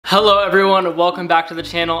Hello everyone, welcome back to the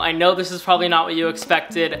channel. I know this is probably not what you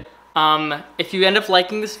expected. If you end up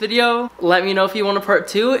liking this video, let me know if you want a part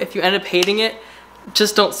 2. If you end up hating it,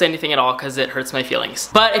 just don't say anything at all because it hurts my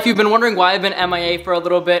feelings. But if you've been wondering why I've been MIA for a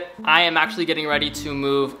little bit, I am actually getting ready to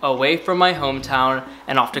move away from my hometown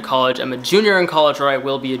and off to college. I'm a junior in college, or I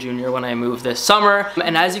will be a junior when I move this summer.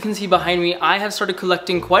 And as you can see behind me, I have started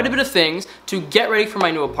collecting quite a bit of things to get ready for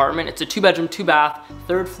my new apartment. It's a 2-bedroom, 2-bath,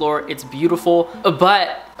 3rd floor. It's beautiful.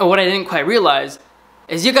 But what I didn't quite realize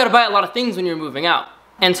is you gotta buy a lot of things when you're moving out.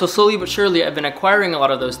 And so slowly but surely, I've been acquiring a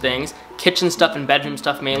lot of those things. Kitchen stuff and bedroom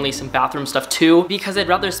stuff mainly, some bathroom stuff too, because I'd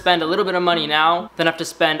rather spend a little bit of money now than have to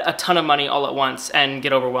spend a ton of money all at once and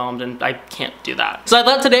get overwhelmed, and I can't do that. So I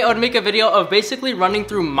thought today I would make a video of basically running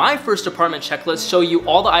through my first apartment checklist, show you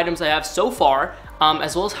all the items I have so far,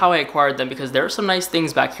 as well as how I acquired them, because there are some nice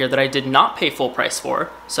things back here that I did not pay full price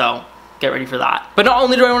for, so get ready for that. But not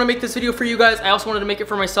only do I want to make this video for you guys, I also wanted to make it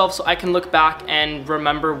for myself so I can look back and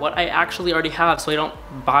remember what I actually already have so I don't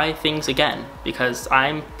buy things again, because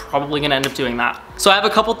I'm probably gonna end up doing that. So I have a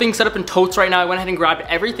couple things set up in totes right now. I went ahead and grabbed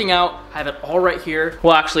everything out. I have it all right here.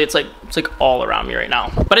 Well, actually it's like all around me right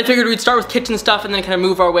now. But I figured we'd start with kitchen stuff and then kind of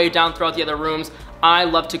move our way down throughout the other rooms. I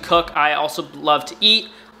love to cook. I also love to eat.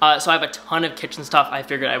 So I have a ton of kitchen stuff. I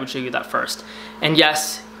figured I would show you that first. And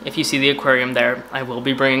yes, if you see the aquarium there, I will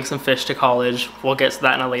be bringing some fish to college. We'll get to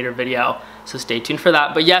that in a later video, so stay tuned for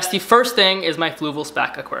that. But yes, the first thing is my fluval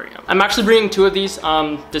spec aquarium. I'm actually bringing 2 of these.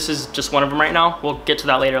 This is just one of them right now. We'll get to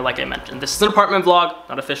that later, like I mentioned. This is an apartment vlog,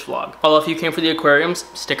 not a fish vlog. Although if you came for the aquariums,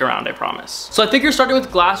 stick around, I promise. So I figure starting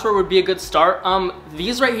with glassware would be a good start.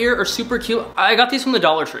 These right here are super cute. I got these from the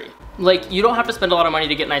Dollar Tree. Like, you don't have to spend a lot of money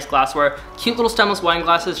to get nice glassware. Cute little stemless wine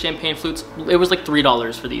glasses, champagne flutes. It was like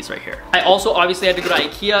 $3 for these right here. I also obviously had to go to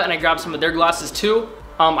IKEA and I grabbed some of their glasses too.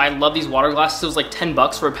 I love these water glasses. It was like 10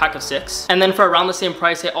 bucks for a pack of 6. And then for around the same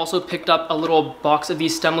price, I also picked up a little box of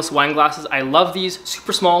these stemless wine glasses. I love these,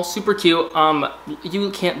 super small, super cute. You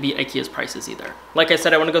can't beat IKEA's prices either. Like I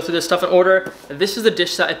said, I want to go through this stuff in order. This is the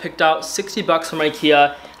dish set I picked out, 60 bucks from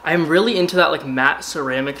IKEA. I'm really into that like matte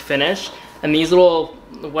ceramic finish. And these little,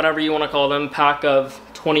 whatever you want to call them, pack of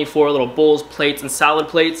 24 little bowls, plates, and salad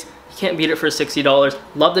plates. You can't beat it for $60.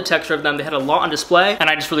 Love the texture of them. They had a lot on display, and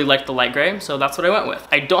I just really liked the light gray, so that's what I went with.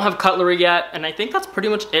 I don't have cutlery yet, and I think that's pretty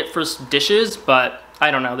much it for dishes, but I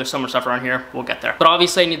don't know, there's so much stuff around here, we'll get there. But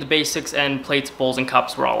obviously I need the basics, and plates, bowls, and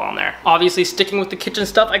cups were all on there. Obviously sticking with the kitchen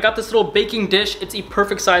stuff, I got this little baking dish. It's a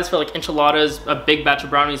perfect size for like enchiladas, a big batch of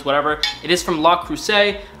brownies, whatever. It is from La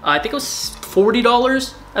Crusade. I think it was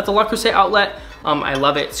 $40 at the La Crusade outlet. I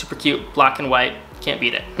love it, super cute, black and white. Can't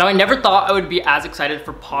beat it. Now, I never thought I would be as excited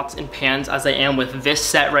for pots and pans as I am with this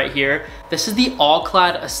set right here. This is the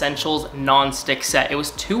All-Clad Essentials non-stick set. It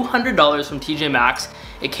was $200 from TJ Maxx.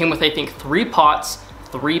 It came with, I think, 3 pots,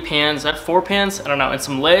 3 pans, is that 4 pans? I don't know, and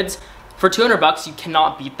some lids. For 200 bucks, you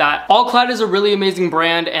cannot beat that. All-Clad is a really amazing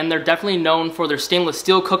brand, and they're definitely known for their stainless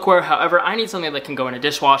steel cookware. However, I need something that can go in a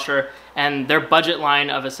dishwasher, and their budget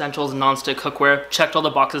line of Essentials non-stick cookware checked all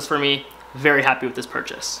the boxes for me. Very happy with this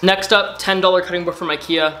purchase. Next up, $10 cutting board from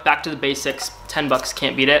IKEA. Back to the basics, 10 bucks,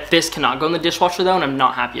 can't beat it. This cannot go in the dishwasher though, and I'm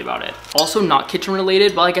not happy about it. Also not kitchen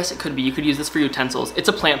related, well I guess it could be. You could use this for utensils. It's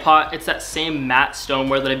a plant pot. It's that same matte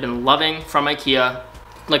stoneware that I've been loving from IKEA.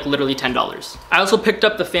 Like literally $10. I also picked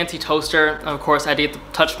up the fancy toaster. Of course, I had to get the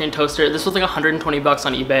touchscreen toaster. This was like 120 bucks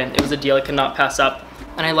on eBay. It was a deal I could not pass up.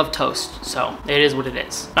 And I love toast, so it is what it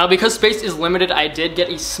is. Now, because space is limited, I did get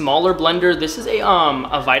a smaller blender. This is a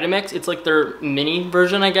Vitamix. It's like their mini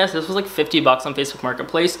version, I guess. This was like 50 bucks on Facebook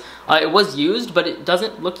Marketplace. It was used, but it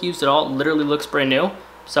doesn't look used at all. It literally looks brand new.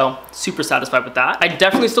 So super satisfied with that. I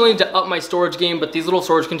definitely still need to up my storage game, but these little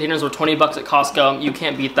storage containers were 20 bucks at Costco. You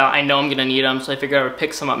can't beat that. I know I'm gonna need them, so I figured I would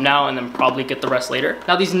pick some up now and then probably get the rest later.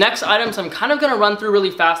 Now these next items I'm kind of gonna run through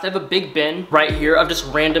really fast. I have a big bin right here of just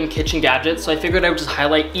random kitchen gadgets, so I figured I would just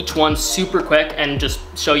highlight each one super quick and just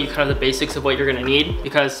show you kind of the basics of what you're gonna need,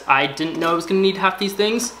 because I didn't know I was gonna need half these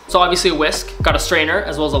things. So obviously a whisk, got a strainer,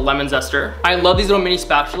 as well as a lemon zester. I love these little mini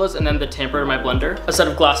spatulas, and then the tamper in my blender. A set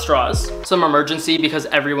of glass straws, some emergency because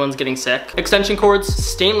everyone's getting sick. Extension cords,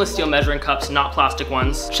 stainless steel measuring cups, not plastic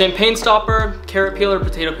ones. Champagne stopper, carrot peeler,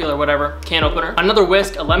 potato peeler, whatever. Can opener. Another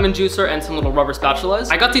whisk, a lemon juicer, and some little rubber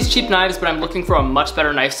spatulas. I got these cheap knives, but I'm looking for a much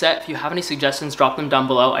better knife set. If you have any suggestions, drop them down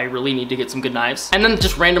below. I really need to get some good knives. And then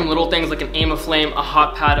just random little things like an aim of flame, a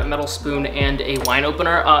hot pad, a metal spoon, and a wine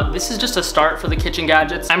opener. This is just a start for the kitchen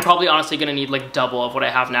gadgets. I'm probably honestly gonna need like double of what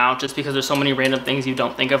I have now, just because there's so many random things you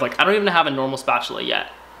don't think of. Like, I don't even have a normal spatula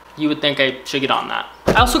yet. You would think I should get on that.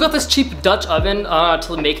 I also got this cheap Dutch oven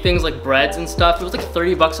to make things like breads and stuff. It was like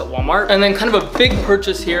 30 bucks at Walmart. And then kind of a big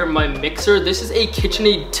purchase here, my mixer. This is a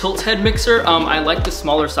KitchenAid tilt head mixer. I like the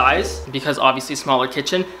smaller size because obviously smaller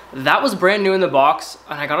kitchen. That was brand new in the box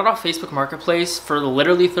and I got it off Facebook Marketplace for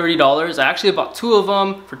literally $30. I actually bought 2 of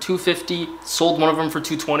them for $2.50, sold one of them for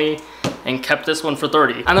 $2.20 and kept this one for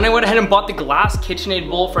 $30. And then I went ahead and bought the glass KitchenAid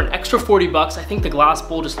bowl for an extra 40 bucks. I think the glass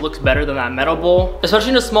bowl just looks better than that metal bowl.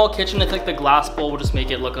 Especially in a small kitchen, I think the glass bowl will just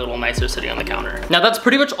make it look a little nicer sitting on the counter. Now that's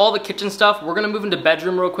pretty much all the kitchen stuff. We're gonna move into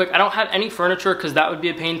bedroom real quick. I don't have any furniture because that would be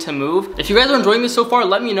a pain to move. If you guys are enjoying this so far,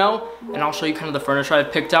 let me know and I'll show you kind of the furniture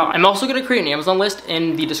I've picked out. I'm also gonna create an Amazon list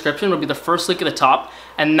in the description. It'll be the first link at the top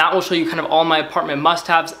and that will show you kind of all my apartment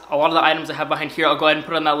must-haves. A lot of the items I have behind here, I'll go ahead and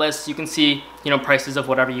put on that list so you can see, you know, prices of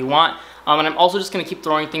whatever you want. And I'm also just gonna keep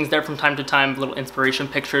throwing things there from time to time, little inspiration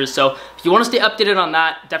pictures. So if you wanna stay updated on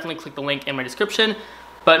that, definitely click the link in my description.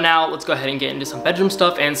 But now let's go ahead and get into some bedroom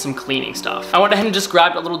stuff and some cleaning stuff. I went ahead and just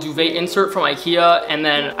grabbed a little duvet insert from IKEA and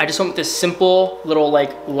then I just went with this simple little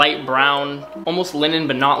like light brown, almost linen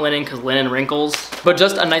but not linen because linen wrinkles. But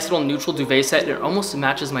just a nice little neutral duvet set. It almost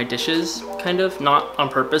matches my dishes, kind of, not on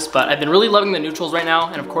purpose, but I've been really loving the neutrals right now.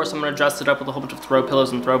 And of course I'm gonna dress it up with a whole bunch of throw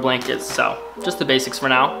pillows and throw blankets. So just the basics for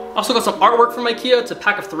now. Also got some artwork from IKEA. It's a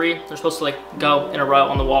pack of 3. They're supposed to like go in a row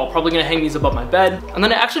on the wall. Probably gonna hang these above my bed. And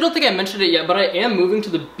then I actually don't think I mentioned it yet, but I am moving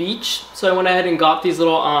to the beach, so I went ahead and got these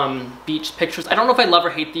little beach pictures. I don't know if I love or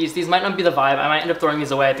hate these. These might not be the vibe. I might end up throwing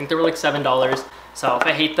these away. I think they were like $7. So if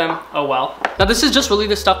I hate them, oh well. Now this is just really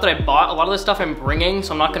the stuff that I bought. A lot of the stuff I'm bringing,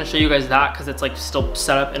 so I'm not gonna show you guys that because it's like still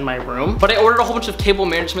set up in my room. But I ordered a whole bunch of cable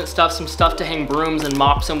management stuff, some stuff to hang brooms and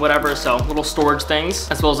mops and whatever, so little storage things,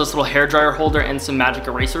 as well as this little hair dryer holder and some magic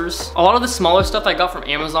erasers. A lot of the smaller stuff I got from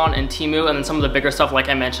Amazon and Temu, and then some of the bigger stuff, like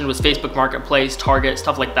I mentioned, was Facebook Marketplace, Target,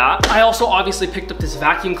 stuff like that. I also obviously picked up this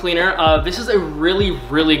vacuum cleaner. This is a really,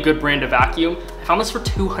 really good brand of vacuum. I found this for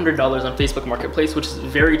 $200 on Facebook Marketplace, which is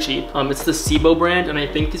very cheap. It's the SIBO brand, and I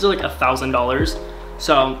think these are like $1,000.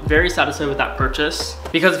 So I'm very satisfied with that purchase.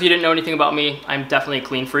 Because if you didn't know anything about me, I'm definitely a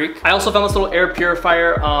clean freak. I also found this little air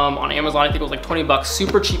purifier on Amazon. I think it was like 20 bucks,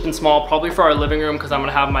 super cheap and small, probably for our living room because I'm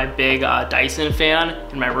gonna have my big Dyson fan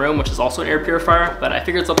in my room, which is also an air purifier. But I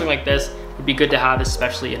figured something like this would be good to have,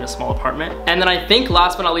 especially in a small apartment. And then I think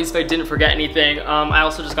last but not least, if I didn't forget anything, I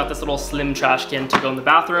also just got this little slim trash can to go in the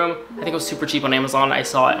bathroom. I think it was super cheap on Amazon. I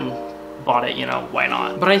saw it and bought it, you know, why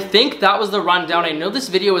not? But I think that was the rundown. I know this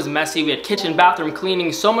video was messy. We had kitchen, bathroom,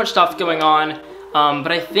 cleaning, so much stuff going on.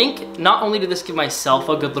 But I think not only did this give myself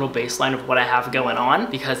a good little baseline of what I have going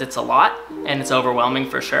on, because it's a lot and it's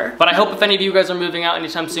overwhelming for sure. But I hope if any of you guys are moving out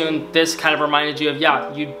anytime soon, this kind of reminded you of,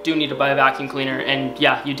 yeah, you do need to buy a vacuum cleaner and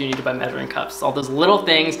yeah, you do need to buy measuring cups. All those little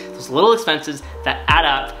things, those little expenses that add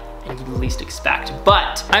up and you least expect.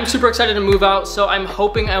 But I'm super excited to move out, so I'm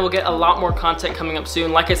hoping I will get a lot more content coming up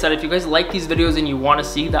soon. Like I said, if you guys like these videos and you want to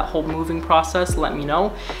see that whole moving process, let me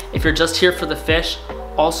know. If you're just here for the fish,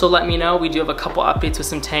 also let me know. We do have a couple updates with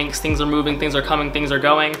some tanks. Things are moving, things are coming, things are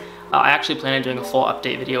going. I actually plan on doing a full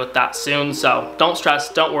update video with that soon, so don't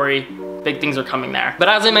stress, don't worry. Big things are coming there. But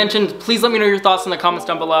as I mentioned, please let me know your thoughts in the comments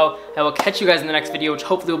down below. I will catch you guys in the next video, which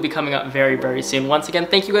hopefully will be coming up very, very soon. Once again,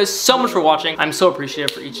 thank you guys so much for watching. I'm so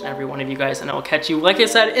appreciative for each and every one of you guys, and I will catch you, like I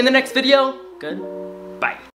said, in the next video. Goodbye.